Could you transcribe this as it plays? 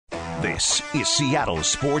This is Seattle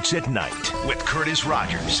Sports at Night with Curtis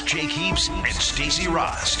Rogers, Jake Heaps, and Stacey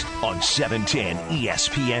Rost on 710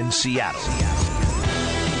 ESPN Seattle.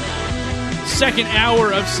 Second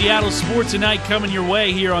hour of Seattle Sports at Night coming your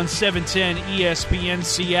way here on 710 ESPN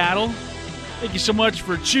Seattle. Thank you so much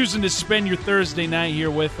for choosing to spend your Thursday night here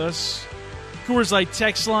with us. Coors Light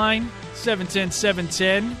text line,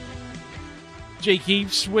 710-710. Jake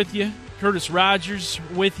Heaps with you. Curtis Rogers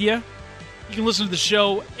with you. You can listen to the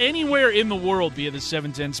show anywhere in the world via the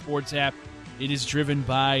 710 Sports app. It is driven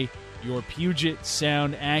by your Puget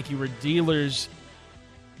Sound Acura dealers.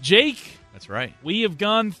 Jake. That's right. We have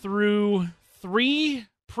gone through 3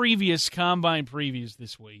 previous Combine previews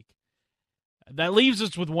this week. That leaves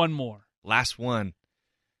us with one more. Last one.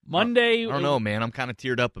 Monday. I don't know, man. I'm kind of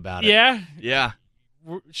teared up about it. Yeah? Yeah.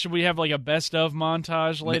 Should we have like a best-of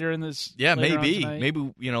montage later in this? Yeah, maybe.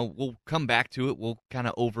 Maybe, we'll come back to it. We'll kind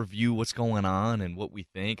of overview what's going on and what we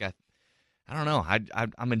think. I don't know.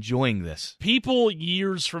 I'm enjoying this. People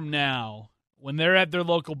years from now, when they're at their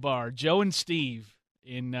local bar, Joe and Steve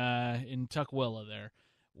in Tukwila there,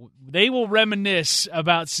 they will reminisce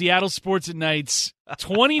about Seattle Sports at Night's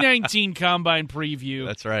 2019 Combine preview.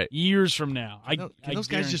 That's right. Years from now. Can those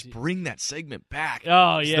guys just bring that segment back?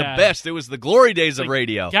 Oh, it's yeah. the best. It was the glory days of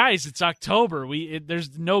radio. Guys, it's October.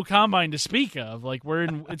 There's no Combine to speak of. Like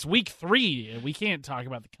it's week 3. We can't talk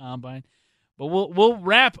about the Combine. But we'll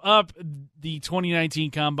wrap up the 2019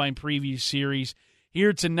 Combine preview series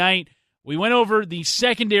here tonight. We went over the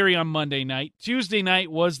secondary on Monday night. Tuesday night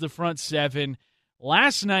was the front 7.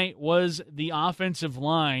 Last night was the offensive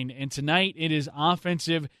line, and tonight it is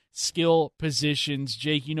offensive skill positions.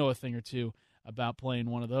 Jake, you know a thing or two about playing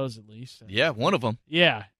one of those at least. Yeah, one of them.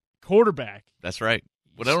 Yeah, quarterback. That's right.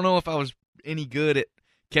 But I don't know if I was any good at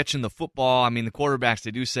catching the football. I mean, the quarterbacks,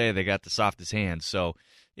 they do say they got the softest hands, so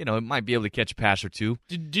it might be able to catch a pass or two.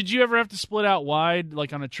 Did you ever have to split out wide,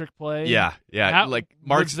 like on a trick play? Yeah.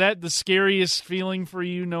 Was that the scariest feeling for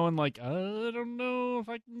you, knowing like, I don't know if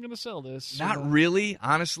I'm going to sell this? Not really.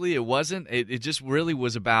 Honestly, it wasn't. It just really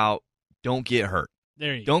was about don't get hurt.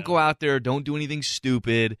 There you Don't go out there. Don't do anything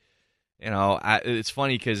stupid. It's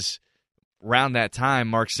funny because around that time,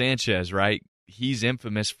 Mark Sanchez, right, he's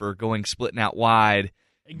infamous for splitting out wide.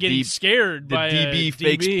 Getting scared by the DB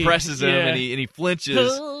fakes presses him and he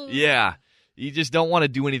flinches. Yeah. You just don't want to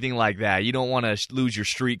do anything like that. You don't want to lose your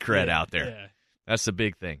street cred out there. Yeah. That's the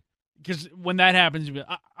big thing. Because when that happens, you be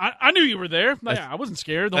like, I knew you were there. I wasn't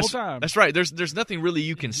scared the whole time. That's right. There's nothing really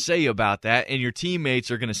you can say about that, and your teammates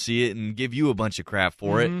are going to see it and give you a bunch of crap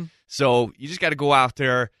for it. So you just got to go out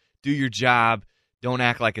there, do your job. Don't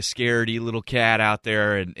act like a scaredy little cat out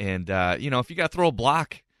there. And if you got to throw a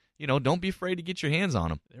block, don't be afraid to get your hands on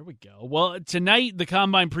them. There we go. Well, tonight the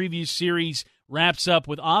Combine Preview Series wraps up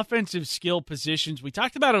with offensive skill positions. We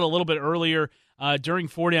talked about it a little bit earlier during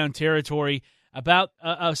 4-down territory about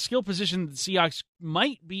a skill position that the Seahawks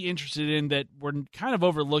might be interested in that we're kind of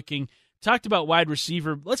overlooking. Talked about wide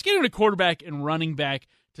receiver. Let's get into quarterback and running back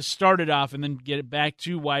to start it off and then get it back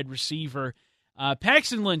to wide receiver.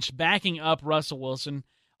 Paxton Lynch backing up Russell Wilson.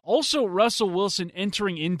 Also, Russell Wilson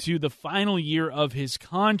entering into the final year of his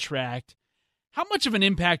contract. How much of an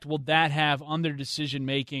impact will that have on their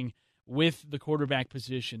decision-making with the quarterback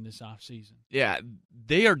position this offseason? Yeah,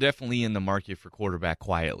 they are definitely in the market for quarterback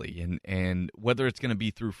quietly. And whether it's going to be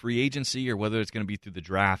through free agency or whether it's going to be through the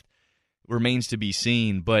draft remains to be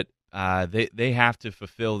seen. But they have to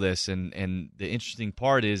fulfill this. And the interesting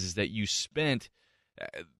part is that you spent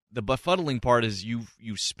the befuddling part is you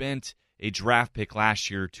spent a draft pick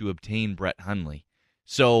last year to obtain Brett Hundley.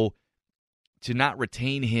 So to not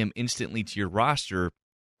retain him instantly to your roster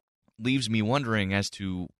leaves me wondering as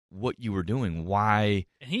to what you were doing. Why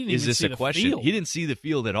is this a question? He didn't see the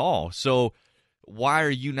field at all. So why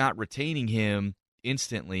are you not retaining him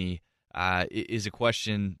instantly is a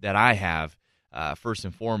question that I have first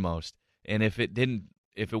and foremost. And if it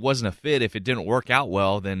wasn't a fit, if it didn't work out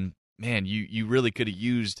well, then, man, you really could have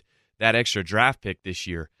used that extra draft pick this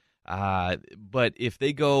year. But if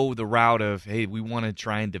they go the route of, hey, we want to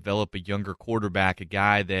try and develop a younger quarterback, a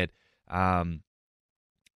guy that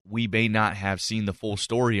we may not have seen the full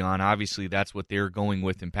story on, obviously that's what they're going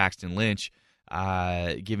with in Paxton Lynch,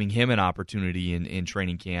 giving him an opportunity in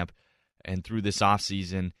training camp and through this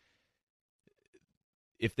offseason.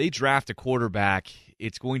 If they draft a quarterback,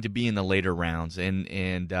 it's going to be in the later rounds, and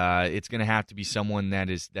it's going to have to be someone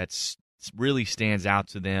that's really stands out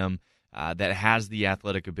to them, that has the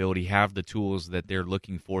athletic ability, have the tools that they're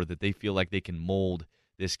looking for, that they feel like they can mold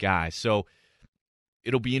this guy. So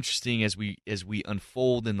it'll be interesting as we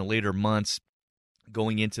unfold in the later months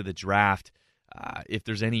going into the draft, if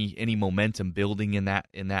there's any momentum building in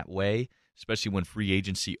that way, especially when free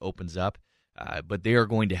agency opens up. But they are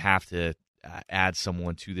going to have to add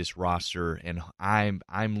someone to this roster, and I'm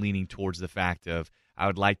leaning towards the fact of I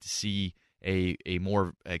would like to see a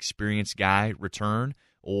more experienced guy return,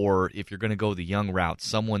 or if you're going to go the young route,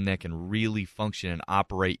 someone that can really function and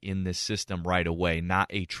operate in this system right away, not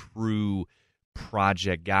a true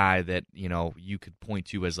project guy that you could point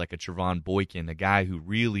to as like a Trevon Boykin, a guy who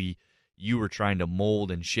really you were trying to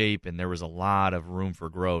mold and shape, and there was a lot of room for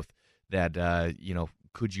growth that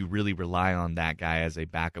could you really rely on that guy as a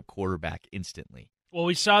backup quarterback instantly? Well,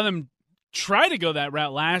 we saw them try to go that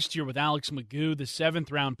route last year with Alex Magoo, the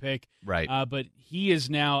 7th-round pick. Right. But he is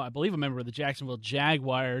now, I believe, a member of the Jacksonville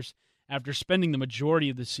Jaguars after spending the majority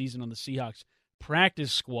of the season on the Seahawks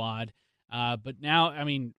practice squad. But now, I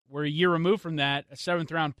mean, we're a year removed from that. A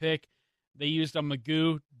 7th-round pick they used on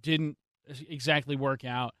Magoo didn't exactly work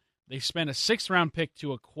out. They spent a 6th-round pick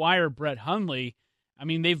to acquire Brett Hundley. I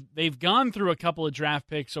mean, they've gone through a couple of draft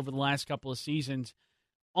picks over the last couple of seasons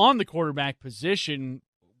on the quarterback position,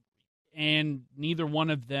 and neither one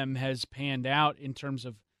of them has panned out in terms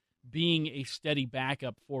of being a steady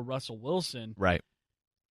backup for Russell Wilson. Right.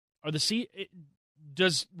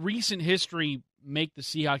 Does recent history make the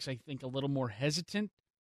Seahawks, I think, a little more hesitant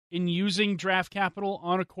in using draft capital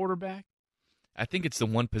on a quarterback? I think it's the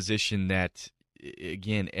one position that,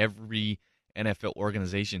 again, every NFL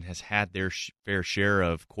organization has had their fair share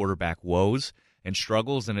of quarterback woes and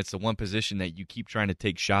struggles, and it's the one position that you keep trying to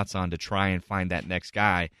take shots on to try and find that next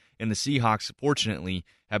guy. And the Seahawks, fortunately,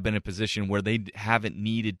 have been in a position where they haven't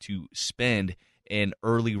needed to spend an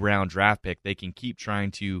early round draft pick. They can keep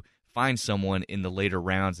trying to find someone in the later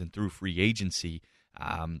rounds and through free agency.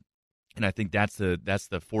 And I think that's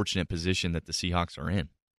the fortunate position that the Seahawks are in.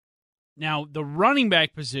 Now, the running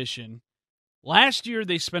back position, last year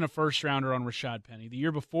they spent a first-rounder on Rashad Penny. The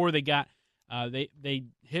year before they got they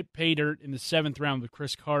hit pay dirt in the 7th round with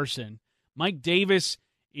Chris Carson. Mike Davis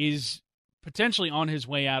is potentially on his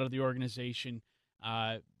way out of the organization,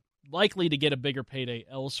 likely to get a bigger payday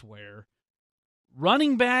elsewhere.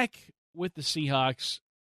 Running back with the Seahawks,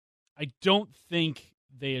 I don't think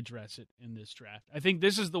they address it in this draft. I think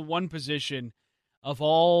this is the one position of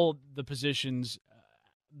all the positions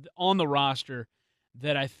on the roster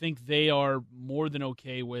that I think they are more than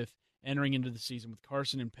okay with entering into the season with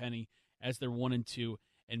Carson and Penny as their 1 and 2,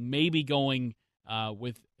 and maybe going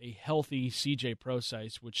with a healthy CJ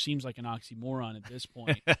Prosise, which seems like an oxymoron at this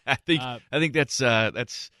point. I think that's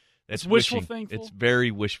wishful thinking. It's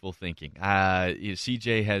very wishful thinking.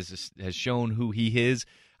 CJ has shown who he is.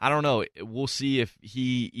 I don't know. We'll see if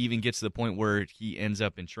he even gets to the point where he ends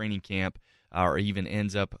up in training camp or even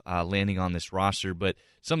ends up landing on this roster. But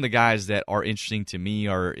some of the guys that are interesting to me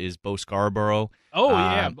is Bo Scarborough. Oh,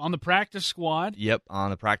 yeah, on the practice squad. Yep, on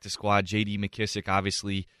the practice squad. J.D. McKissick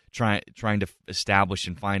obviously trying to establish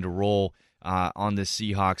and find a role on the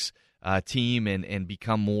Seahawks team and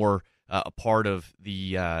become more a part of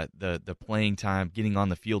the playing time, getting on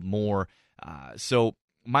the field more. So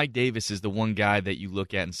Mike Davis is the one guy that you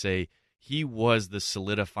look at and say he was the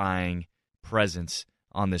solidifying presence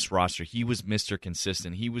on this roster. He was Mr.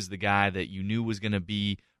 Consistent. He was the guy that you knew was going to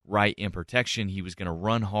be right in protection. He was going to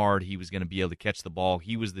run hard. He was going to be able to catch the ball.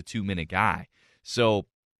 He was the 2-minute guy. So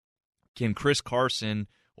can Chris Carson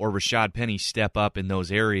or Rashad Penny step up in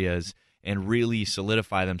those areas and really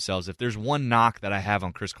solidify themselves? If there's one knock that I have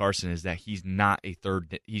on Chris Carson is that he's not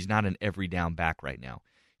an every down back right now.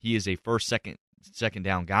 He is a first, second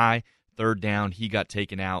down guy. Third down, he got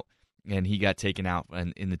taken out, and he got taken out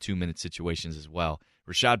in the 2-minute situations as well.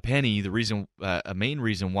 Rashad Penny, a main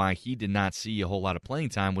reason why he did not see a whole lot of playing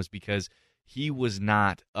time was because he was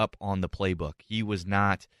not up on the playbook. He was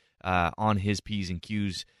not on his P's and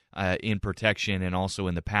Q's in protection and also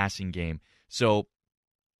in the passing game. So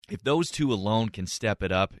if those two alone can step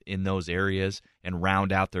it up in those areas and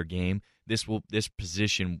round out their game, this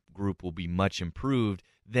position group will be much improved.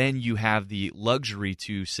 Then you have the luxury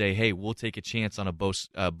to say, hey, we'll take a chance on a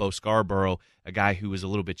Bo Scarborough, a guy who is a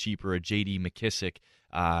little bit cheaper, a J.D. McKissick,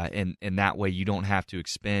 and that way you don't have to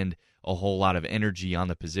expend a whole lot of energy on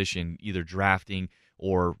the position, either drafting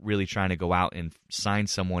or really trying to go out and sign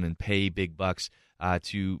someone and pay big bucks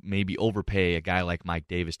to maybe overpay a guy like Mike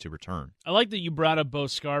Davis to return. I like that you brought up Bo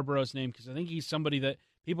Scarborough's name because I think he's somebody that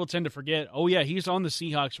people tend to forget. Oh, yeah, he's on the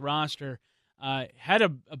Seahawks roster. Had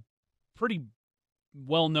a pretty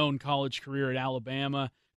well-known college career at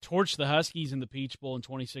Alabama, torched the Huskies in the Peach Bowl in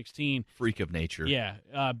 2016. Freak of nature. Yeah,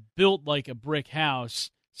 built like a brick house.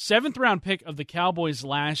 7th-round pick of the Cowboys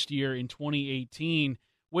last year in 2018,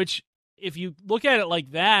 which if you look at it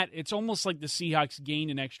like that, it's almost like the Seahawks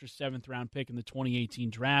gained an extra 7th-round pick in the 2018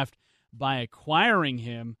 draft by acquiring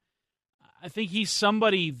him. I think he's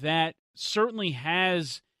somebody that certainly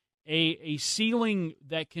has a ceiling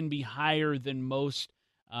that can be higher than most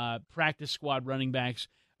practice squad running backs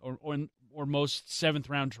or most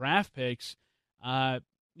 7th-round draft picks.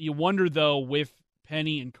 You wonder, though, with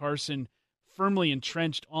Penny and Carson firmly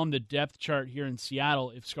entrenched on the depth chart here in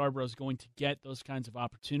Seattle, if Scarborough's going to get those kinds of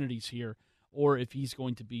opportunities here, or if he's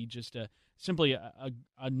going to be just simply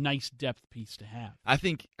a nice depth piece to have. I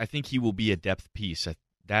think he will be a depth piece.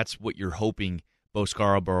 That's what you're hoping Bo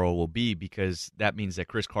Scarborough will be, because that means that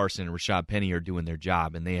Chris Carson and Rashad Penny are doing their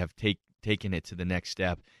job, and they have taken it to the next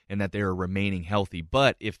step, and that they are remaining healthy.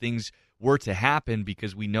 But if things were to happen,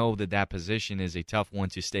 because we know that position is a tough one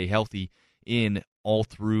to stay healthy in all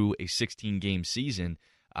through a 16-game season,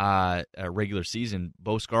 a regular season,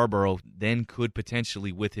 Bo Scarborough then could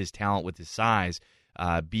potentially, with his talent, with his size,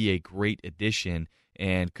 be a great addition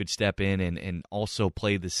and could step in and also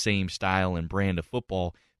play the same style and brand of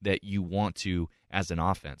football that you want to as an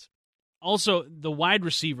offense. Also, the wide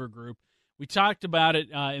receiver group, we talked about it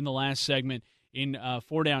in the last segment in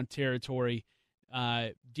 4-down territory.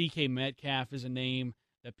 DK Metcalf is a name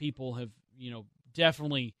that people have,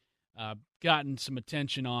 definitely gotten some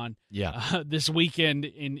attention on this weekend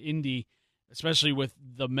in Indy, especially with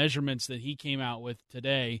the measurements that he came out with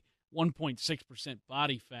today. 1.6%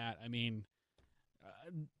 body fat. I mean,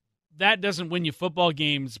 that doesn't win you football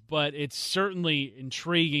games, but it's certainly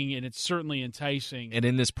intriguing and it's certainly enticing. And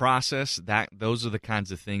in this process, those are the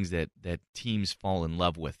kinds of things that teams fall in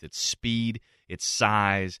love with. It's speed, it's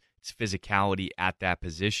size, it's physicality at that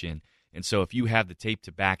position. And so if you have the tape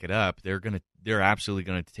to back it up, they're absolutely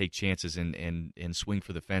going to take chances and swing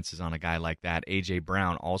for the fences on a guy like that. A.J.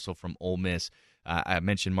 Brown, also from Ole Miss. I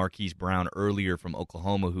mentioned Marquise Brown earlier from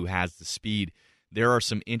Oklahoma, who has the speed. There are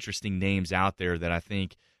some interesting names out there that I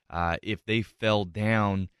think if they fell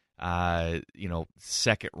down,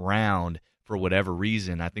 second round for whatever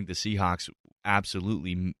reason, I think the Seahawks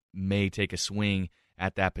absolutely may take a swing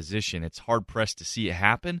at that position. It's hard-pressed to see it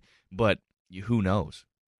happen, but who knows?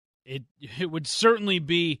 It would certainly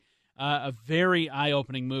be a very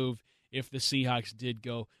eye-opening move if the Seahawks did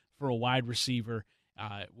go for a wide receiver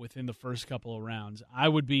within the first couple of rounds. I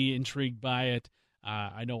would be intrigued by it.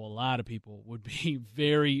 I know a lot of people would be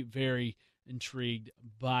very, very intrigued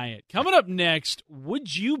by it. Coming up next,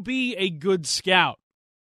 would you be a good scout?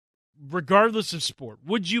 Regardless of sport,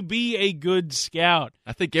 would you be a good scout?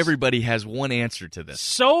 I think everybody has one answer to this.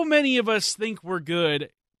 So many of us think we're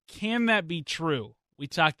good. Can that be true? We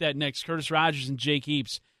talk that next. Curtis Rogers and Jake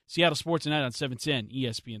Heaps, Seattle Sports Tonight on 710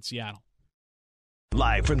 ESPN Seattle.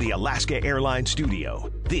 Live from the Alaska Airlines studio,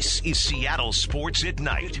 this is Seattle Sports at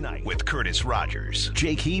Night with Curtis Rogers,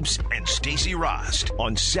 Jake Heaps, and Stacey Rost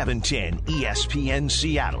on 710 ESPN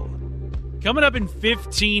Seattle. Coming up in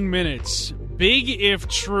 15 minutes, big if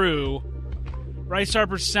true, Bryce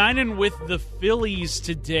Harper signing with the Phillies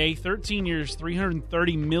today. 13 years,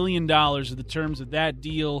 $330 million are the terms of that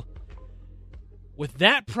deal. With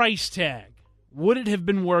that price tag, would it have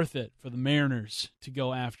been worth it for the Mariners to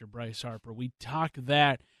go after Bryce Harper? We talk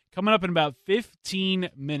that coming up in about 15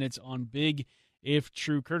 minutes on Big If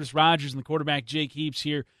True. Curtis Rogers and the quarterback Jake Heaps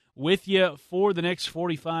here with you for the next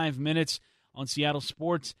 45 minutes on Seattle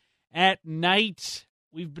Sports at Night.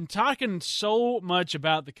 We've been talking so much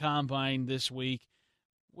about the Combine this week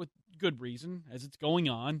with good reason as it's going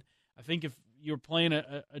on. I think if you're playing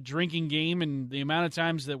a drinking game and the amount of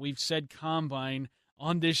times that we've said Combine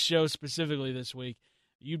on this show specifically this week,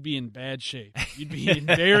 you'd be in bad shape. You'd be in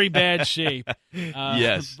very bad shape.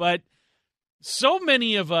 Yes. But so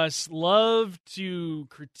many of us love to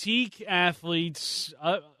critique athletes,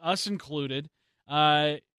 us included.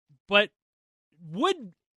 But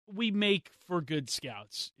would we make for good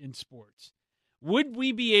scouts in sports? Would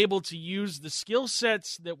we be able to use the skill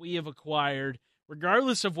sets that we have acquired,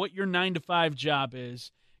 regardless of what your 9-to-5 job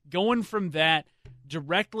is, going from that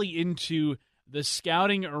directly into the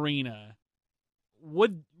scouting arena?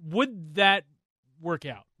 Would that work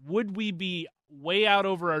out? Would we be way out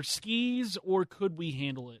over our skis, or could we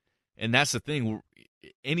handle it? And that's the thing.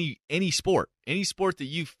 Any sport that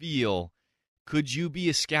you feel, could you be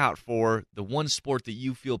a scout for the one sport that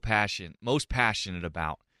you feel most passionate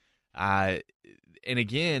about? And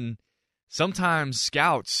again, sometimes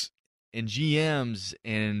scouts and GMs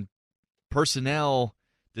and personnel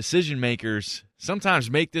decision makers sometimes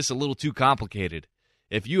make this a little too complicated.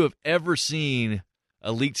 If you have ever seen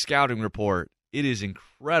a leaked scouting report, it is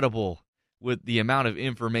incredible with the amount of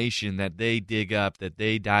information that they dig up, that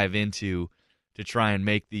they dive into to try and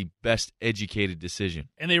make the best educated decision.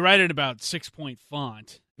 And they write it about 6-point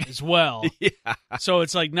font as well. Yeah. So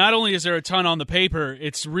it's like not only is there a ton on the paper,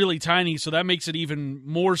 it's really tiny, so that makes it even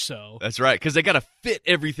more so. That's right, because they got to fit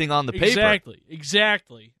everything on the paper.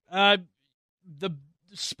 Exactly. The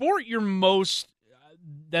sport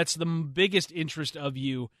that's the biggest interest of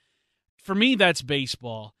you, for me, that's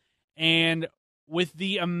baseball. And with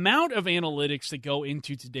the amount of analytics that go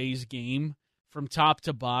into today's game from top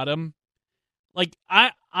to bottom, like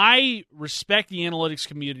I respect the analytics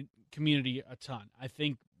community a ton. I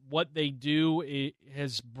think what they do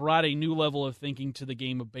has brought a new level of thinking to the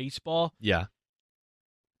game of baseball. Yeah.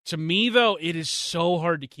 To me, though, it is so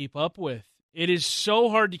hard to keep up with. It is so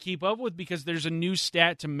hard to keep up with because there's a new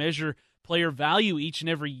stat to measure player value each and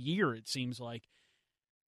every year, it seems like.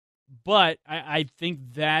 But I think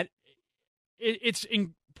that it's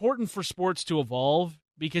important for sports to evolve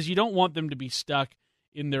because you don't want them to be stuck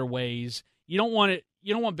in their ways. You don't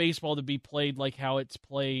want baseball to be played like how it's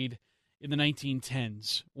played in the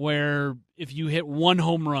 1910s, where if you hit one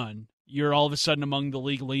home run, you're all of a sudden among the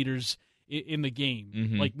league leaders in the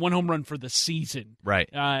game, like one home run for the season. Right.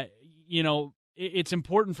 It's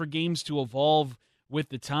important for games to evolve with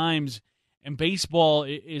the times, and baseball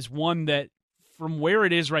is one that, from where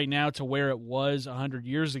it is right now to where it was 100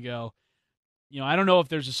 years ago, I don't know if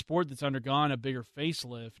there's a sport that's undergone a bigger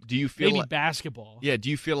facelift. Do you feel maybe basketball? Yeah. Do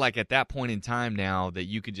you feel like at that point in time now that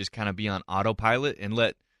you could just kind of be on autopilot and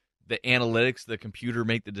let the analytics, the computer,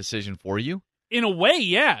 make the decision for you? In a way,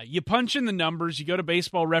 yeah. You punch in the numbers. You go to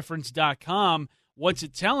baseballreference.com. What's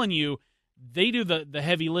it telling you? They do the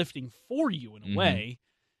heavy lifting for you in a way,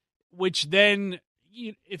 which then,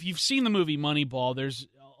 if you've seen the movie Moneyball, there's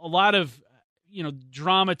a lot of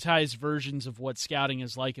dramatized versions of what scouting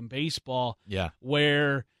is like in baseball. Yeah.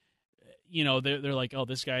 Where, they're like, oh,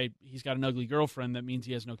 this guy, he's got an ugly girlfriend. That means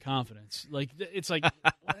he has no confidence. Like, it's like,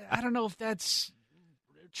 I don't know if that's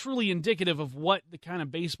truly indicative of what the kind of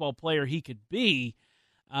baseball player he could be.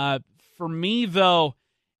 For me, though,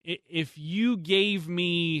 if you gave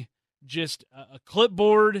me just a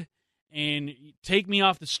clipboard and take me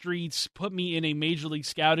off the streets, put me in a major league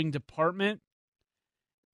scouting department,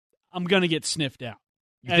 I'm going to get sniffed out.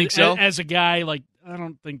 You think so? As a guy, like, I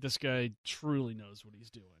don't think this guy truly knows what he's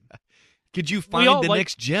doing. Could you find the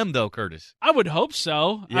next gem, though, Curtis? I would hope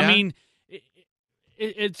so. Yeah? I mean,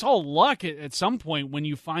 it's all luck at some point when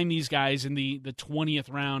you find these guys in the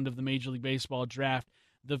 20th round of the Major League Baseball draft,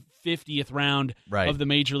 the 50th round of the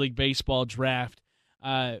Major League Baseball draft.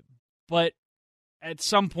 But at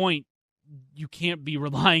some point, you can't be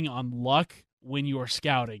relying on luck when you are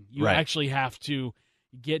scouting. You actually have to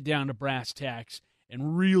get down to brass tacks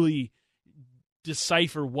and really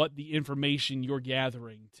decipher what the information you're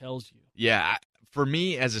gathering tells you. Yeah, for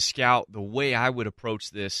me as a scout, the way I would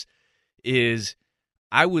approach this is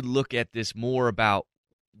I would look at this more about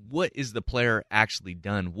what is the player actually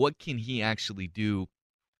done? What can he actually do?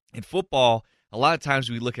 In football, a lot of times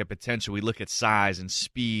we look at potential. We look at size and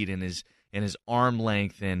speed and his arm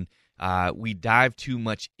length, and we dive too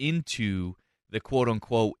much into the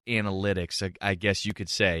quote-unquote analytics, I guess you could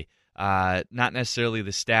say. Not necessarily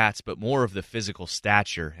the stats, but more of the physical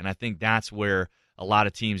stature. And I think that's where a lot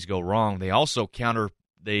of teams go wrong. They also counteract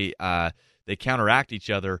each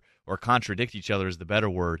other, or contradict each other is the better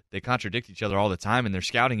word. They contradict each other all the time in their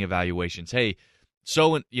scouting evaluations. Hey,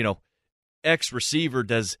 so X receiver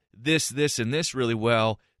does this, and this really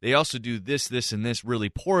well. They also do this, and this really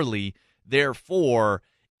poorly. Therefore,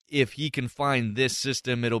 if he can find this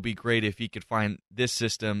system, it'll be great. If he could find this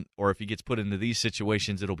system, or if he gets put into these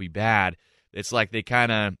situations, it'll be bad. It's like they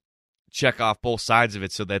kind of check off both sides of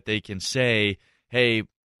it so that they can say, hey,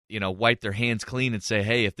 wipe their hands clean and say,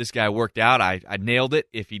 hey, if this guy worked out, I nailed it.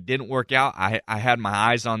 If he didn't work out, I had my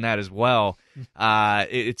eyes on that as well.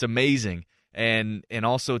 It's amazing. And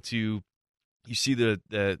also you see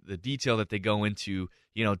the detail that they go into.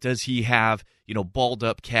 Does he have, balled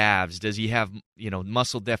up calves? Does he have,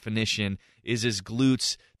 muscle definition? Is his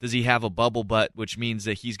glutes, does he have a bubble butt, which means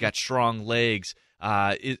that he's got strong legs?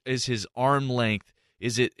 Is his arm length,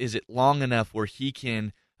 is it long enough where he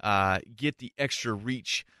can get the extra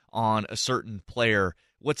reach on a certain player?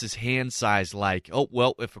 What's his hand size like? Oh,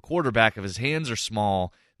 well, if a quarterback, if his hands are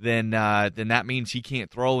small, then that means he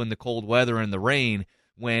can't throw in the cold weather and the rain.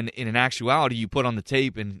 When in an actuality, you put on the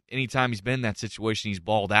tape, and anytime he's been in that situation, he's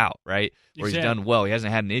balled out, right? Or he's done well. He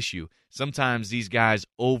hasn't had an issue. Sometimes these guys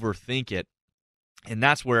overthink it, and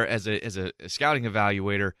that's where, as a scouting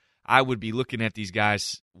evaluator, I would be looking at these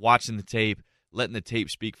guys, watching the tape, letting the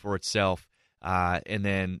tape speak for itself, and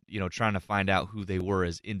then trying to find out who they were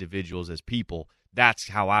as individuals, as people. That's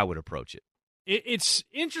how I would approach it. It's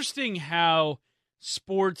interesting how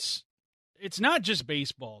sports, it's not just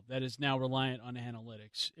baseball that is now reliant on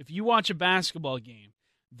analytics. If you watch a basketball game,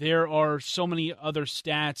 there are so many other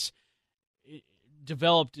stats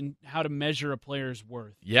developed in how to measure a player's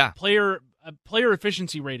worth. Yeah. Player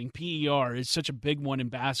efficiency rating, PER, is such a big one in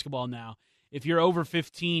basketball now. If you're over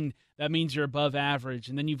 15, that means you're above average,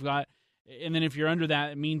 and then if you're under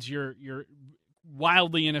that, it means you're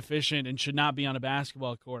wildly inefficient and should not be on a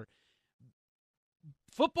basketball court.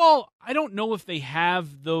 Football, I don't know if they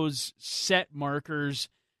have those set markers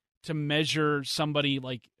to measure somebody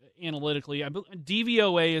like analytically.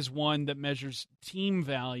 DVOA is one that measures team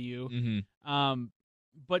value,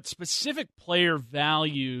 but specific player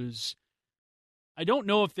values, I don't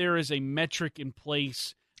know if there is a metric in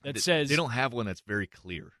place that says... They don't have one that's very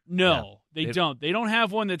clear. No, they don't. They don't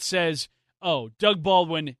have one that says, oh, Doug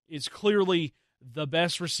Baldwin is clearly the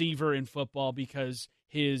best receiver in football because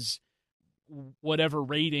his whatever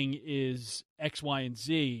rating is X, Y, and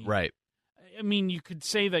Z. Right. I mean, you could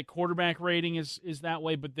say that quarterback rating is that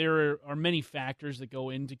way, but there are many factors that go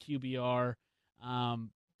into QBR.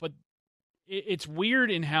 But it's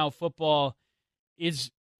weird in how football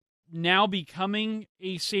is now becoming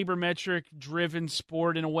a sabermetric-driven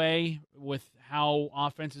sport in a way with how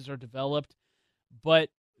offenses are developed. But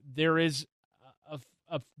there is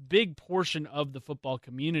a big portion of the football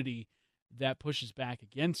community that pushes back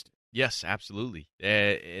against it. Yes, absolutely.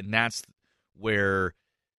 And that's where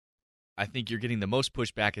I think you're getting the most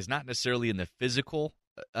pushback is not necessarily in the physical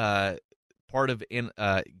part of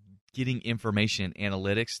getting information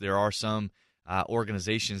analytics. There are some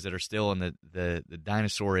organizations that are still in the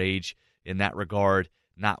dinosaur age in that regard,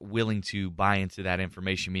 not willing to buy into that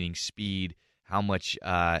information, meaning speed, how much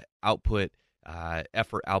effort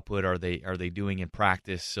output are they doing in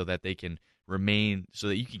practice so that they can remain, so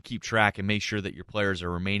that you can keep track and make sure that your players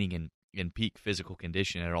are remaining in peak physical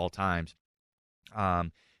condition at all times.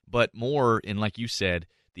 But more in, like you said,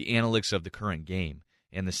 the analytics of the current game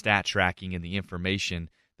and the stat tracking and the information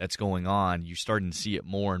that's going on, you're starting to see it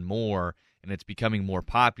more and more, and it's becoming more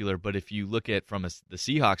popular. But if you look at from the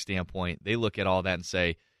Seahawks standpoint, they look at all that and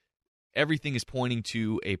say everything is pointing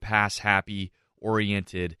to a pass-happy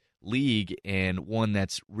oriented league and one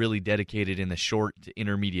that's really dedicated in the short to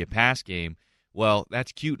intermediate pass game. Well,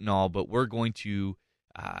 that's cute and all, but we're going to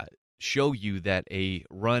show you that a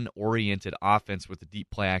run-oriented offense with a deep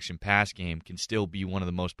play-action pass game can still be one of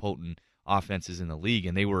the most potent offenses in the league,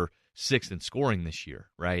 and they were 6th in scoring this year,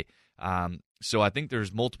 right? So I think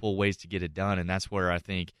there's multiple ways to get it done, and that's where I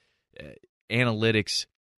think analytics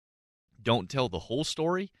don't tell the whole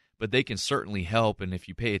story, but they can certainly help, and if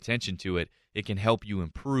you pay attention to it, it can help you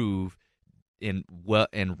improve and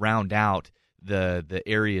round out the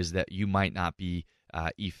areas that you might not be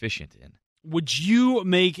efficient in. Would you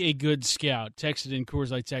make a good scout? Text it in Coors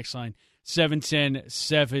Light text line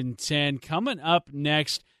 710-710. Coming up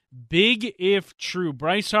next, big if true.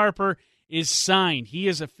 Bryce Harper is signed. He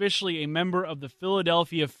is officially a member of the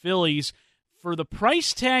Philadelphia Phillies. For the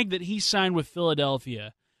price tag that he signed with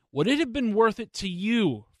Philadelphia, would it have been worth it to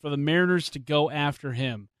you for the Mariners to go after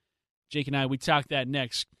him? Jake and I, we talk that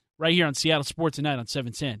next, right here on Seattle Sports Tonight on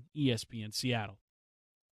 710 ESPN Seattle.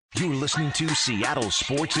 You're listening to Seattle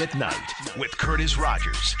Sports at Night with Curtis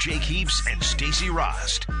Rogers, Jake Heaps, and Stacey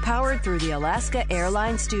Rost. Powered through the Alaska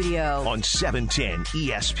Airlines Studio. On 710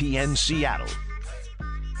 ESPN Seattle.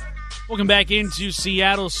 Welcome back into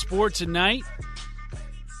Seattle Sports at Night.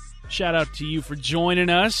 Shout out to you for joining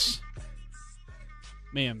us.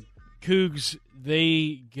 Man, Cougs,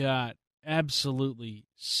 they got absolutely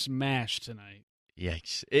smashed tonight.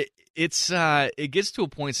 Yikes. It gets to a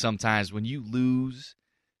point sometimes when you lose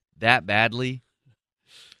that badly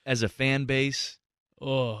as a fan base.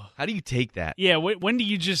 Oh, how do you take that? Yeah, when do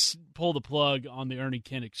you just pull the plug on the Ernie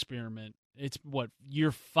Kent experiment? It's,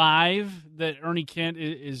 year 5 that Ernie Kent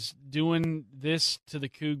is doing this to the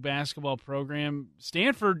Coug basketball program?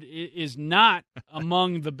 Stanford is not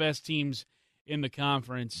among the best teams in the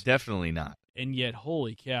conference. Definitely not. And yet,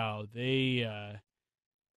 holy cow, they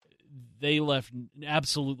left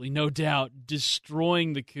absolutely no doubt,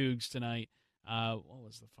 destroying the Cougs tonight. What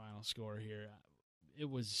was the final score here? It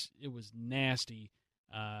was nasty.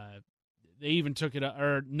 They even took it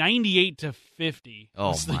 98-50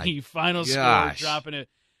 was the final score, dropping it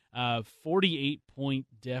 48-point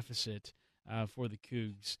deficit for the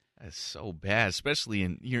Cougs. That's so bad,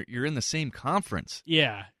 especially you're in the same conference.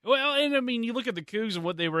 Yeah. Well, and I mean, you look at the Cougs and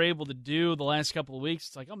what they were able to do the last couple of weeks.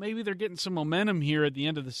 It's like, maybe they're getting some momentum here at the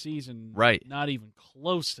end of the season. Right. Not even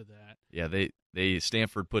close to that. Yeah, they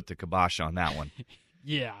Stanford put the kibosh on that one.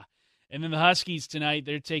 Yeah. And then the Huskies tonight,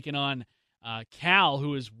 they're taking on Cal,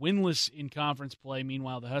 who is winless in conference play.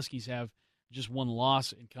 Meanwhile, the Huskies have just one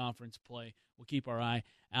loss in conference play. We'll keep our eye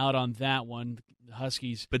out on that one. The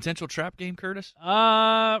Huskies. Potential trap game, Curtis?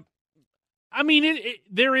 I mean,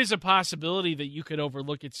 there is a possibility that you could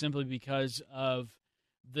overlook it simply because of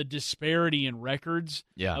the disparity in records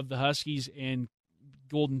of the Huskies and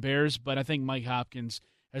Golden Bears, but I think Mike Hopkins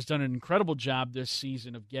has done an incredible job this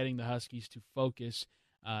season of getting the Huskies to focus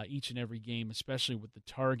each and every game, especially with the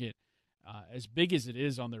target as big as it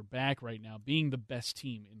is on their back right now, being the best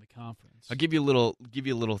team in the conference. I'll give you a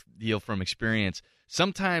little deal from experience.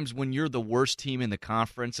 Sometimes when you're the worst team in the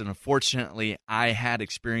conference, and unfortunately I had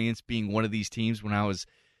experience being one of these teams when I was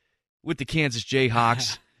with the Kansas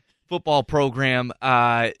Jayhawks football program,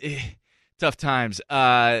 tough times.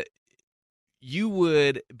 You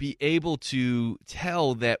would be able to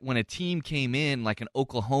tell that when a team came in, like an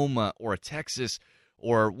Oklahoma or a Texas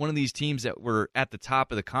or one of these teams that were at the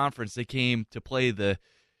top of the conference, they came to play the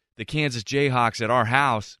Kansas Jayhawks at our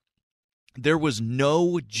house, there was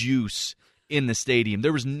no juice in the stadium.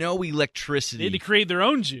 There was no electricity. They had to create their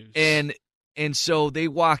own juice. And so they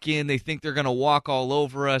walk in, they think they're going to walk all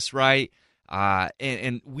over us, right?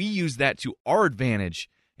 And we use that to our advantage.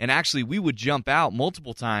 And actually, we would jump out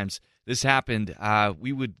multiple times. This happened.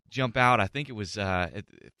 We would jump out, I think it was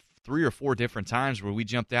 3 or 4 different times where we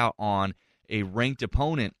jumped out on a ranked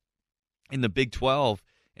opponent in the Big 12,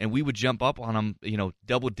 and we would jump up on them,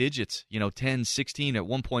 double digits, 10, 16. At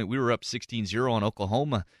one point, we were up 16-0 on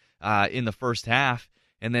Oklahoma in the first half,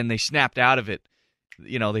 and then they snapped out of it.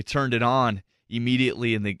 They turned it on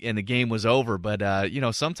immediately, and the game was over. But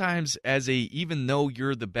sometimes even though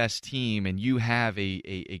you're the best team and you have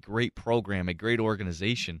a great program, a great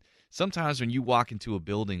organization, sometimes when you walk into a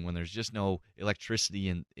building when there's just no electricity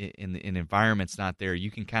and environment's not there, you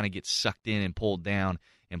can kind of get sucked in and pulled down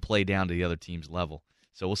and play down to the other team's level.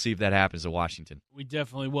 So we'll see if that happens at Washington. We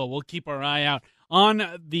definitely will. We'll keep our eye out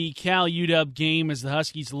on the Cal-UW game as the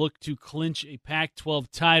Huskies look to clinch a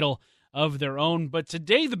Pac-12 title of their own. But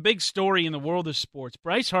today, the big story in the world of sports,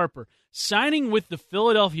 Bryce Harper signing with the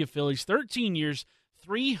Philadelphia Phillies, 13 years,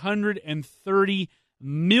 $330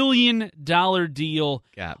 million deal.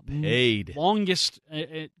 Got paid. Longest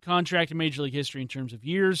contract in Major League history in terms of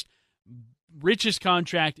years. Richest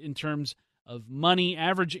contract in terms of money.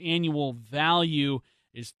 Average annual value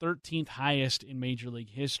is 13th highest in Major League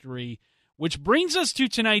history. Which brings us to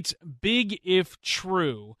tonight's Big If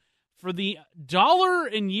True. For the dollar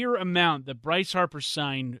and year amount that Bryce Harper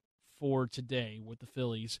signed for today with the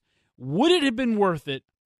Phillies, would it have been worth it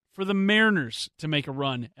for the Mariners to make a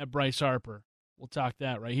run at Bryce Harper? We'll talk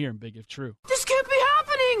that right here in Big If True. This can't be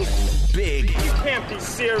happening! Big You can't be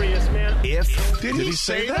serious, man. If. Did he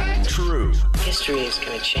say that? True. History is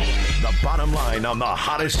going to change. The bottom line on the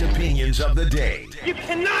hottest opinions of the day. You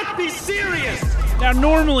cannot be serious! Now,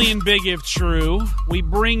 normally in Big If True, we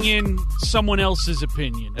bring in someone else's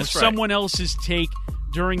opinion, That's right. someone else's take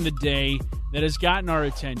during the day that has gotten our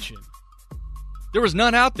attention. There was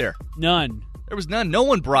none out there. None. There was none. No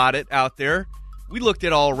one brought it out there. We looked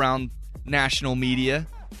at all around national media.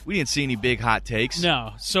 We didn't see any big hot takes.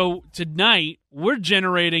 No. So tonight, we're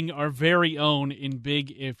generating our very own in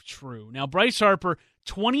Big If True. Now, Bryce Harper,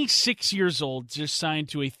 26 years old, just signed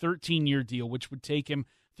to a 13-year deal, which would take him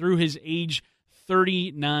through his age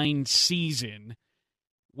 39 season.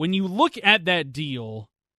 When you look at that deal,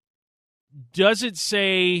 does it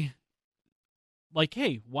say, like,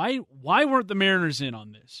 hey, why weren't the Mariners in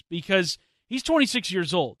on this? Because he's 26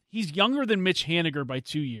 years old. He's younger than Mitch Haniger by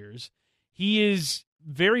 2 years. He is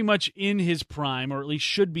very much in his prime, or at least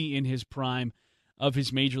should be in his prime of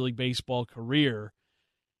his Major League Baseball career.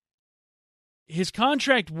 His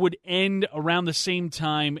contract would end around the same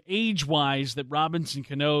time, age-wise, that Robinson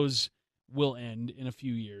Cano's will end in a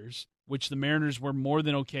few years, which the Mariners were more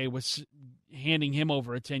than okay with handing him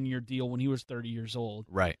over a 10-year deal when he was 30 years old.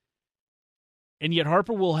 Right. And yet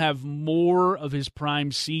Harper will have more of his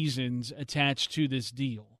prime seasons attached to this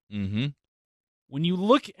deal. Mm-hmm. When you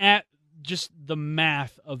look at just the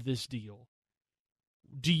math of this deal,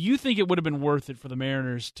 do you think it would have been worth it for the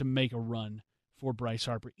Mariners to make a run for Bryce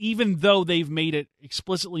Harper, even though they've made it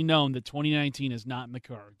explicitly known that 2019 is not in the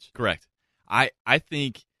cards? Correct. I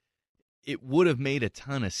think it would have made a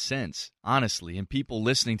ton of sense, honestly, and people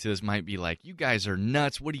listening to this might be like, you guys are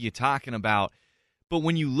nuts, what are you talking about? But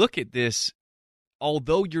when you look at this,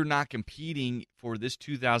 although you're not competing for this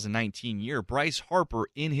 2019 year, Bryce Harper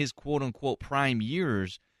in his quote-unquote prime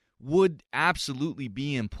years would absolutely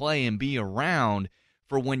be in play and be around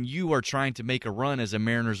for when you are trying to make a run as a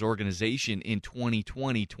Mariners organization in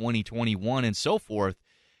 2020, 2021, and so forth.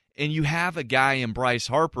 And you have a guy in Bryce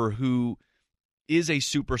Harper who is a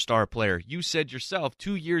superstar player. You said yourself,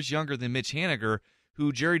 2 years younger than Mitch Haniger,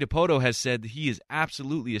 who Jerry DiPoto has said that he is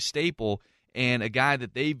absolutely a staple and a guy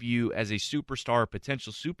that they view as a superstar,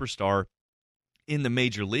 potential superstar in the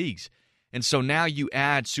major leagues. And so now you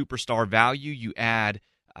add superstar value,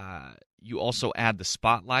 you also add the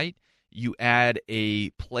spotlight, you add a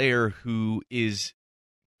player who is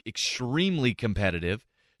extremely competitive.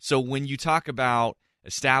 So when you talk about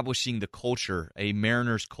establishing the culture, a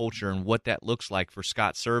Mariners culture, and what that looks like for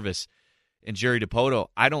Scott Servais and Jerry DiPoto,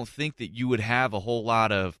 I don't think that you would have a whole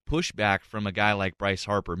lot of pushback from a guy like Bryce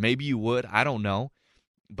Harper. Maybe you would, I don't know.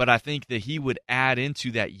 But I think that he would add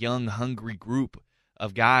into that young, hungry group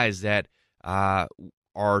of guys that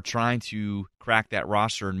are trying to crack that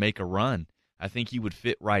roster and make a run. I think he would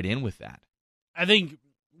fit right in with that. I think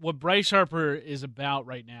what Bryce Harper is about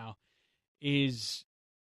right now is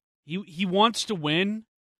he wants to win,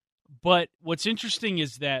 but what's interesting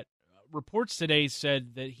is that reports today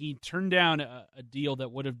said that he turned down a deal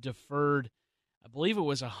that would have deferred, I believe it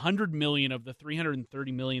was $100 million of the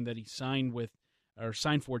 $330 million that he signed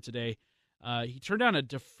for today. He turned down a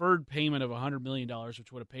deferred payment of $100 million,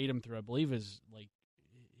 which would have paid him through, I believe,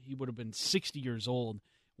 he would have been 60 years old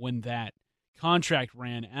when that contract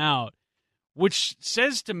ran out, which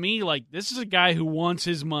says to me, this is a guy who wants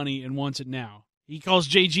his money and wants it now. He calls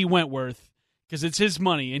J.G. Wentworth because it's his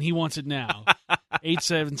money and he wants it now.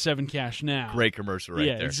 877 cash now. Great commercial right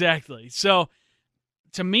there. Yeah, exactly. So,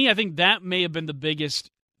 to me, I think that may have been the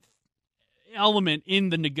biggest element in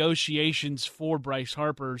the negotiations for Bryce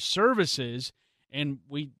Harper's services, and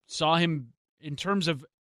we saw him in terms of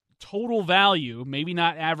total value, maybe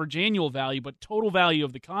not average annual value, but total value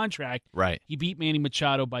of the contract. Right. He beat Manny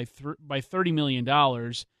Machado by $30 million,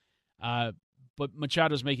 but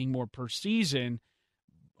Machado's making more per season.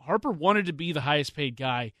 Harper wanted to be the highest paid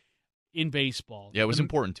guy in baseball. Yeah, it was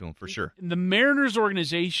important to him for sure. The Mariners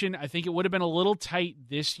organization, I think it would have been a little tight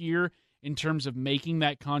this year in terms of making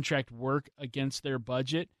that contract work against their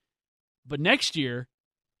budget. But next year,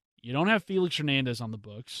 you don't have Felix Hernandez on the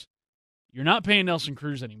books. You're not paying Nelson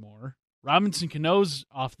Cruz anymore. Robinson Cano's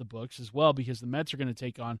off the books as well because the Mets are going to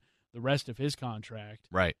take on the rest of his contract.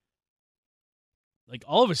 Right.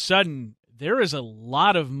 All of a sudden, there is a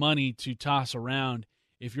lot of money to toss around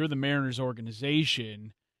if you're the Mariners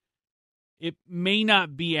organization. It may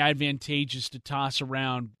not be advantageous to toss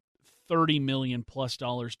around $30 million plus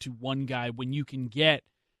to one guy when you can get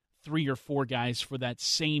 3 or 4 guys for that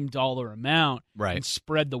same dollar amount, right, and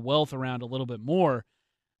spread the wealth around a little bit more.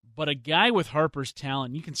 But a guy with Harper's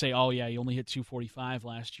talent, you can say, oh, yeah, he only hit 245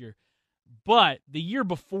 last year. But the year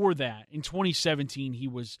before that, in 2017, he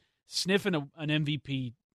was sniffing an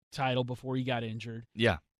MVP title before he got injured.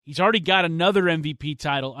 Yeah. He's already got another MVP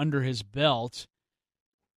title under his belt.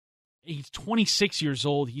 He's 26 years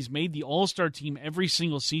old. He's made the All-Star team every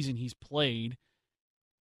single season he's played.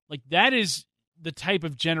 That is the type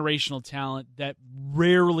of generational talent that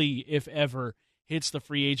rarely, if ever, hits the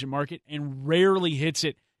free agent market and rarely hits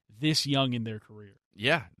it this young in their career.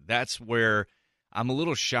 Yeah, that's where I'm a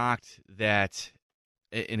little shocked that,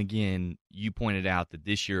 and again, you pointed out that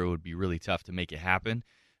this year it would be really tough to make it happen,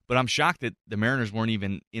 but I'm shocked that the Mariners weren't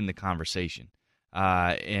even in the conversation.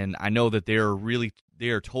 And I know that they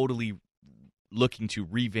are totally looking to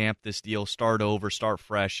revamp this deal, start over, start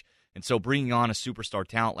fresh. And so bringing on a superstar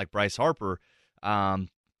talent like Bryce Harper, might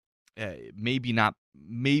not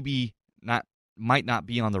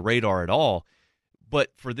be on the radar at all.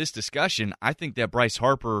 But for this discussion, I think that Bryce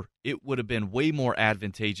Harper, it would have been way more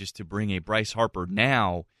advantageous to bring a Bryce Harper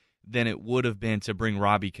now than it would have been to bring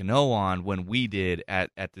Robbie Cano on when we did at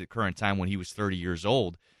the current time when he was 30 years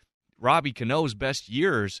old. Robbie Cano's best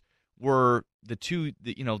years were the 3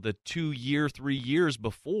 years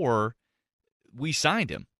before we signed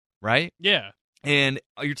him, right? Yeah. And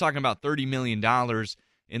you're talking about $30 million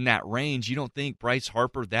in that range. You don't think Bryce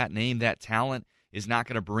Harper, that name, that talent, is not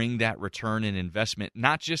going to bring that return and investment,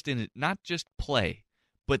 not just play,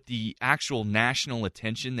 but the actual national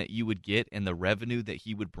attention that you would get and the revenue that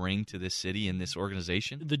he would bring to this city and this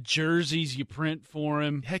organization? The jerseys you print for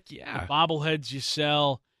him. Heck yeah. The bobbleheads you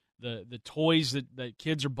sell. The toys that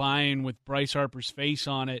kids are buying with Bryce Harper's face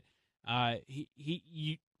on it.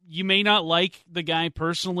 You may not like the guy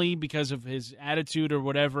personally because of his attitude or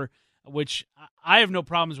whatever, which I have no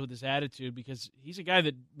problems with his attitude because he's a guy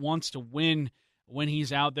that wants to win when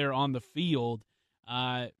he's out there on the field.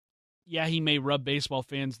 Yeah, he may rub baseball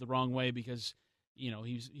fans the wrong way because,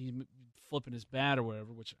 he's flipping his bat or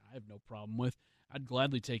whatever, which I have no problem with. I'd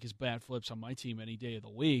gladly take his bat flips on my team any day of the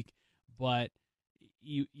week. But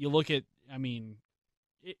you look at,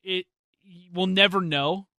 we'll never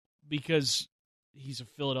know because he's a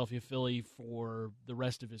Philadelphia Philly for the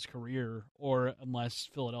rest of his career, or unless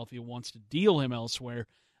Philadelphia wants to deal him elsewhere,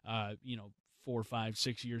 4, 5,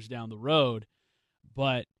 6 years down the road.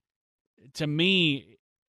 But to me,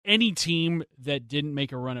 any team that didn't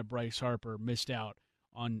make a run at Bryce Harper missed out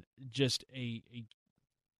on just a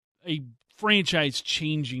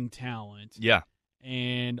franchise-changing talent. Yeah.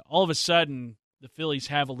 And all of a sudden, the Phillies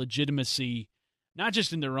have a legitimacy, not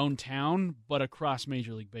just in their own town, but across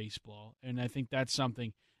Major League Baseball. And I think that's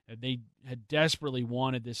something that they had desperately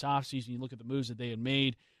wanted this offseason. You look at the moves that they had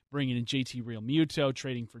made, bringing in JT Realmuto,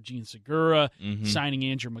 trading for Gene Segura, signing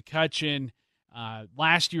Andrew McCutchen.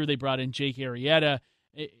 Last year, they brought in Jake Arrieta.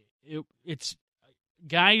 It's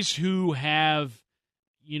guys who have,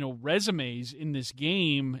 resumes in this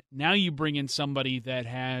game. Now you bring in somebody that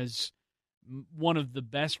has one of the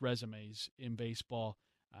best resumes in baseball.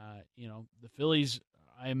 The Phillies,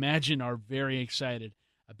 I imagine, are very excited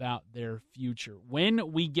about their future.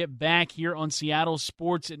 When we get back here on Seattle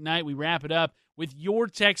Sports at Night, we wrap it up with your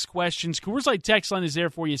text questions. Coors Light text line is there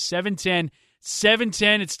for you,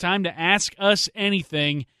 710-710. It's time to ask us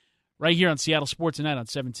anything right here on Seattle Sports at Night on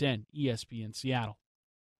 710 ESPN Seattle.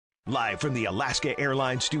 Live from the Alaska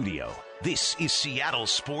Airlines studio, this is Seattle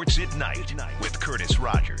Sports at Night with Curtis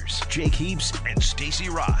Rogers, Jake Heaps, and Stacey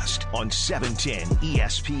Rost on 710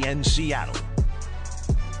 ESPN Seattle.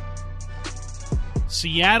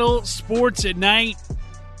 Seattle Sports at Night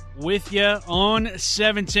with you on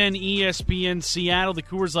 710 ESPN Seattle. The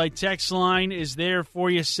Coors Light text line is there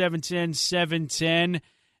for you, 710-710.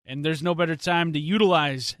 And there's no better time to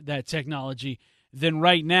utilize that technology than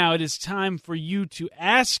right now. It is time for you to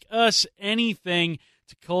ask us anything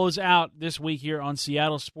to close out this week here on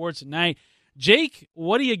Seattle Sports at Night. Jake,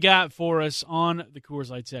 what do you got for us on the Coors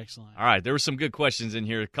Light text line? All right, there were some good questions in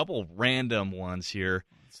here, a couple random ones here.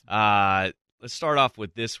 Let's start off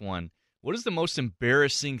with this one. What is the most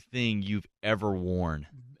embarrassing thing you've ever worn?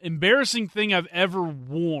 Embarrassing thing I've ever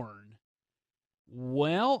worn?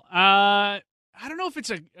 Well, I don't know if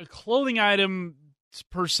it's a clothing item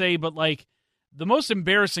per se, but like the most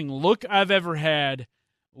embarrassing look I've ever had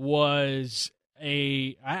was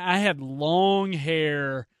I had long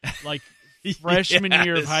hair, like freshman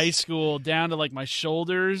year of high school, down to like my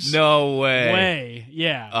shoulders. No way.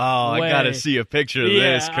 Yeah. Oh, way. I got to see a picture of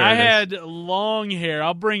this, Curtis. I had long hair.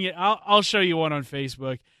 I'll bring it. I'll show you one on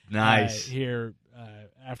Facebook. Nice. Here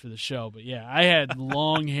after the show. But yeah, I had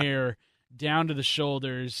long hair down to the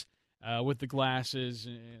shoulders with the glasses.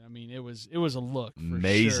 I mean, it was a look for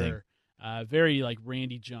amazing. Sure. Very like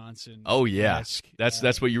Randy Johnson. Oh yeah,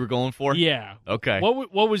 that's what you were going for. Yeah. Okay.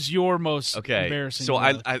 What was your most embarrassing? So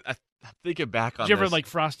look? I'm thinking back on. Did you ever this. like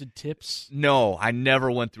frosted tips? No, I never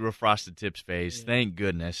went through a frosted tips phase. Yeah. Thank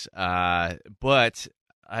goodness. But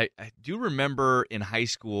I do remember in high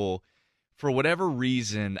school, for whatever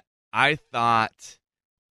reason, I thought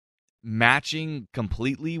matching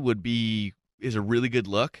completely is a really good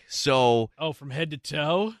look. So from head to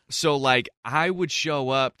toe? So like I would show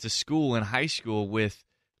up to school in high school with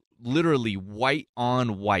literally white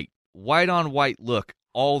on white look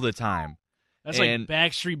all the time. That's like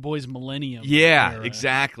Backstreet Boys Millennium. Yeah, era.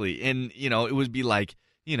 Exactly. And it would be like,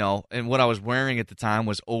 and what I was wearing at the time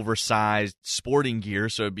was oversized sporting gear,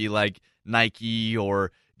 so it'd be like Nike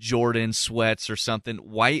or Jordan sweats or something,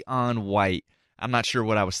 white on white. I'm not sure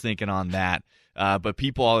what I was thinking on that. But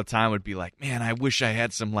people all the time would be like, man, I wish I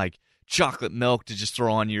had some like chocolate milk to just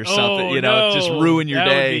throw on you or something, just ruin your day.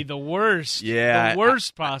 That would be the worst. Yeah. The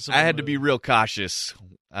worst possible. I had to be real cautious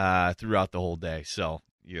throughout the whole day. So,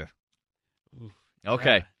 yeah.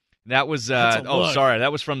 Okay. That was, that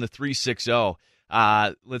was from the 360.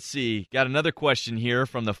 Let's see. Got another question here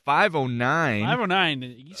from the 509. 509, the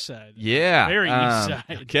east side. Yeah. Very east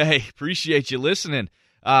side. Okay. Appreciate you listening.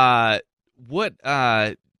 What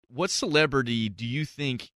celebrity do you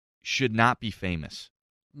think should not be famous?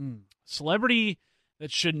 Celebrity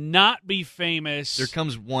that should not be famous. There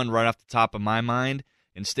comes one right off the top of my mind,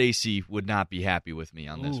 and Stacey would not be happy with me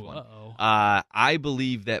on this one. Uh-oh. I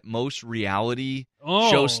believe that most reality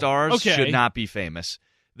show stars should not be famous.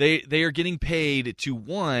 They are getting paid to,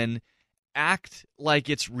 one, act like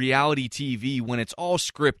it's reality TV when it's all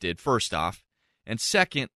scripted, first off. And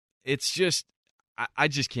second, it's just, I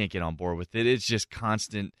just can't get on board with it. It's just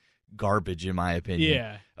constant garbage, in my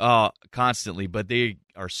opinion. Yeah. Constantly, but they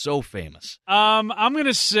are so famous. I'm going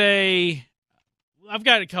to say, I've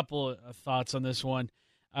got a couple of thoughts on this one.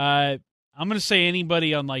 I'm going to say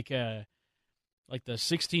anybody on like the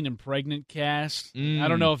 16 and Pregnant cast. I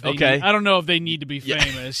don't know if they I don't know if they need to be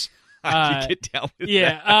famous. I can get down with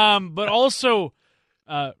that. But also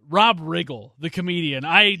Rob Riggle, the comedian.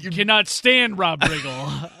 I cannot stand Rob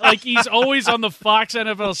Riggle. Like, he's always on the Fox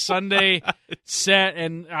NFL Sunday set,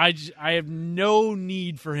 and I have no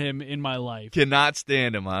need for him in my life. Cannot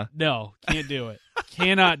stand him, huh? No, can't do it.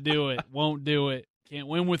 Cannot do it. Won't do it. Can't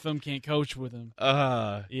win with him. Can't coach with him.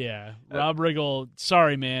 Yeah, Rob Riggle.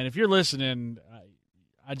 Sorry, man. If you're listening,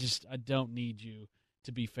 I don't need you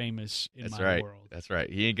to be famous in my world. That's right.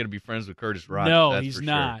 He ain't gonna be friends with Curtis Rogers. No, that's he's for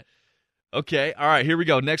not. Sure. Okay, all right, here we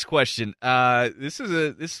go. Next question. This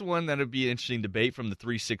is one that would be an interesting debate from the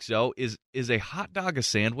 360. Is a hot dog a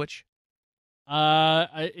sandwich?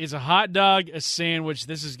 Is a hot dog a sandwich?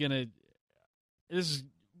 This is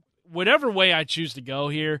whatever way I choose to go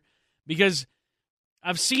here, because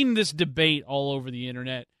I've seen this debate all over the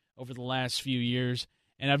internet over the last few years,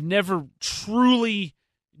 and I've never truly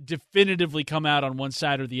definitively come out on one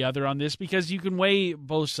side or the other on this, because you can weigh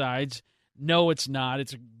both sides. No, it's not.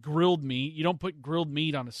 It's a grilled meat. You don't put grilled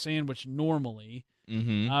meat on a sandwich normally.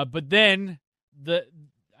 Mm-hmm. But then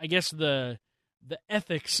I guess the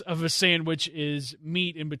ethics of a sandwich is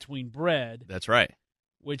meat in between bread. That's right.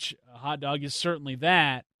 Which a hot dog is certainly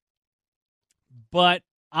that. But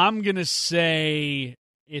I'm going to say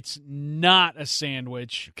it's not a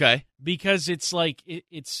sandwich. Okay. Because it's like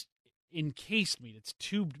it's encased meat. It's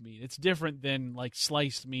tubed meat. It's different than like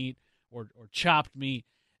sliced meat or chopped meat.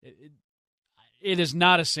 It is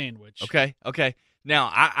not a sandwich. Okay. Now,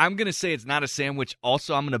 I'm going to say it's not a sandwich.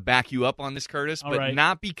 Also, I'm going to back you up on this, Curtis, but right.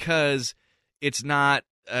 Not because it's not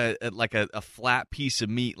like a flat piece of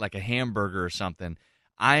meat like a hamburger or something.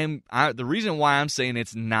 The reason why I'm saying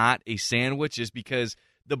it's not a sandwich is because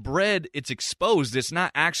the bread, it's exposed. It's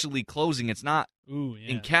not actually closing. It's not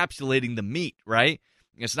encapsulating the meat, right?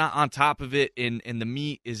 It's not on top of it, and the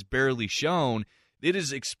meat is barely shown. It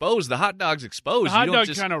is exposed. The hot dog's exposed. The hot dog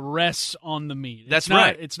kind of rests on the meat. That's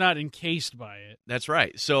right. It's not encased by it. That's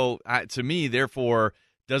right. So, to me, therefore,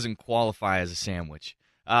 doesn't qualify as a sandwich.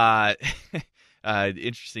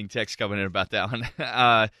 Interesting text coming in about that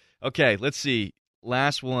one. Okay, let's see.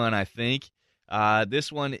 Last one, I think.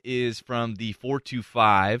 This one is from the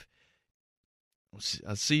 425.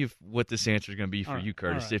 Let's see what this answer is going to be for you,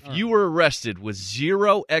 Curtis. If you were arrested with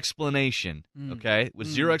zero explanation,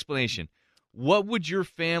 zero explanation, what would your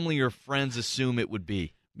family or friends assume it would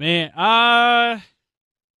be? Man, I'm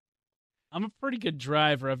a pretty good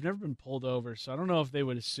driver. I've never been pulled over, so I don't know if they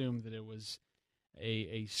would assume that it was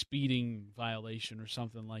a speeding violation or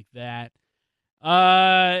something like that.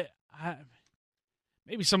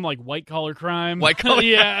 Maybe some like white-collar crime. White-collar?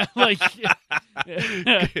 Yeah.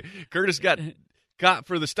 Curtis got caught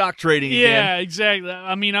for the stock trading again. Yeah, exactly.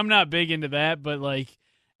 I mean, I'm not big into that, but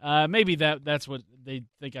maybe that's what they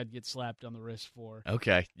think I'd get slapped on the wrist for.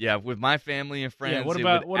 Okay, yeah. With my family and friends, what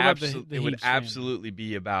about the it would absolutely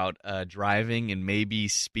be about driving and maybe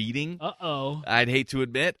speeding. Uh-oh. I'd hate to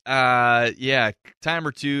admit. Yeah, time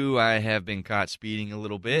or two I have been caught speeding a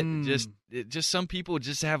little bit. Just some people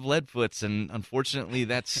just have lead foots, and unfortunately,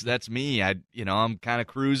 that's me. I'm kind of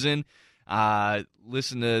cruising,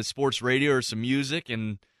 listen to sports radio or some music,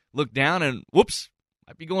 and look down, and whoops.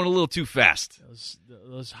 Might be going a little too fast.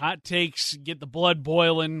 Those hot takes get the blood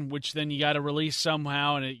boiling, which then you got to release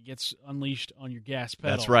somehow, and it gets unleashed on your gas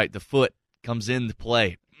pedal. That's right. The foot comes into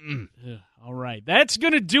play. All right. That's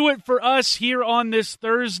going to do it for us here on this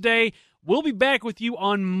Thursday. We'll be back with you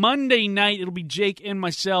on Monday night. It'll be Jake and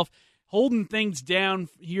myself holding things down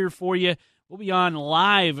here for you. We'll be on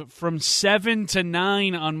live from 7 to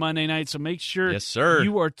 9 on Monday night, so make sure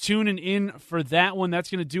you are tuning in for that one.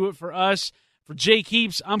 That's going to do it for us. For Jake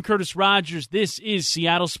Heaps, I'm Curtis Rogers. This is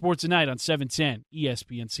Seattle Sports Tonight on 710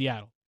 ESPN Seattle.